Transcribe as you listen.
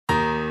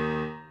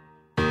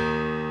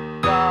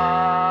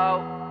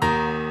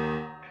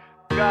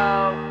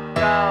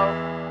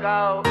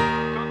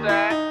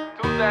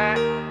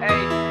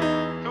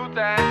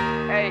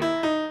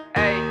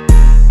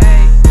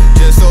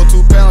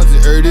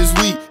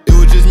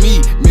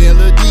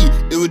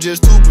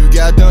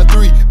I done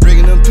 3,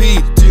 bringing them P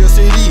to your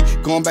city.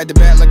 Going back to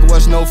back like it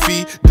was no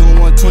fee. Doing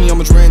 120,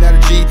 almost ran out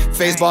of G.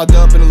 Face balled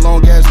up in a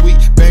long ass week.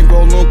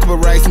 Bankroll long, couple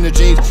racks in the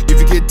jeans. If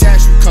you get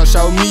taxed, you come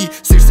shot with me.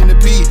 16 the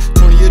P,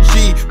 20 a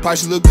G.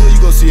 Price you look good,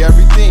 you gon' see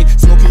everything.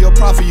 Smoking your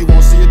profit, you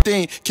won't see a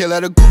thing. Can't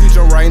let a goofy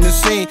jump right in the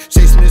scene.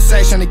 Chasing the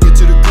sack, trying to get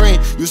to the green.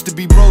 Used to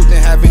be broke,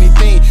 didn't have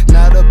anything.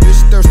 Now the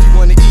bitch thirsty,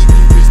 wanna eat.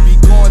 These bitches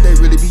be going, they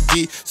really be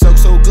geek. Suck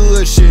so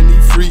good, shit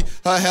need free.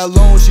 Her hair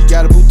long, she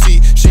got a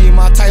boutique. She ain't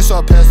my type, so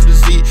I passed her the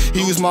Z.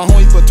 He was my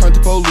homie, but turned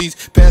to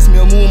police. Passed me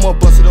a moon, more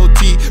busted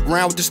OT.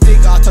 Round with the stick,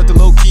 I tucked the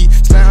low key.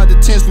 Slam the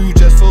tents, we was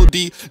just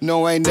 4D.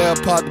 No, I ain't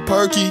never popped the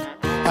perky.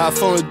 How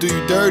phone to do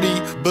you dirty?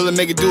 Bullet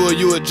make it do it,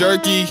 you a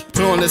jerky.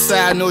 Put on the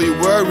side, know you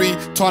worry.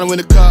 Trying to win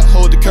the cut,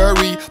 hold the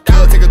curry.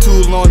 Plug take a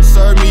too long to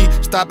serve me.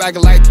 Stop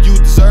acting like you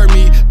deserve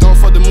me. Don't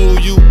fuck the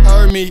move, you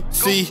heard me.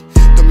 See,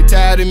 don't be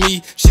tired of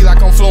me. She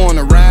like I'm flowing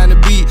around the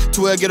beat.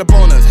 12 get up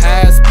on us,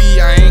 high speed.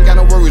 I ain't got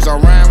no worries,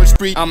 I'm around with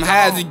street. I'm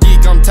high as a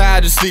geek, I'm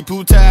tired of sleep.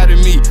 Who tired of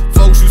me?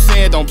 Folks you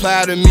saying don't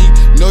apply to me.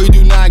 No, you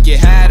do not get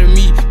high to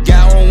me.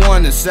 Got on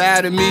one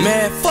inside of me.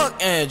 Man,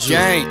 fuck Andrew.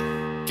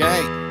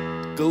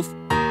 Gang, goof.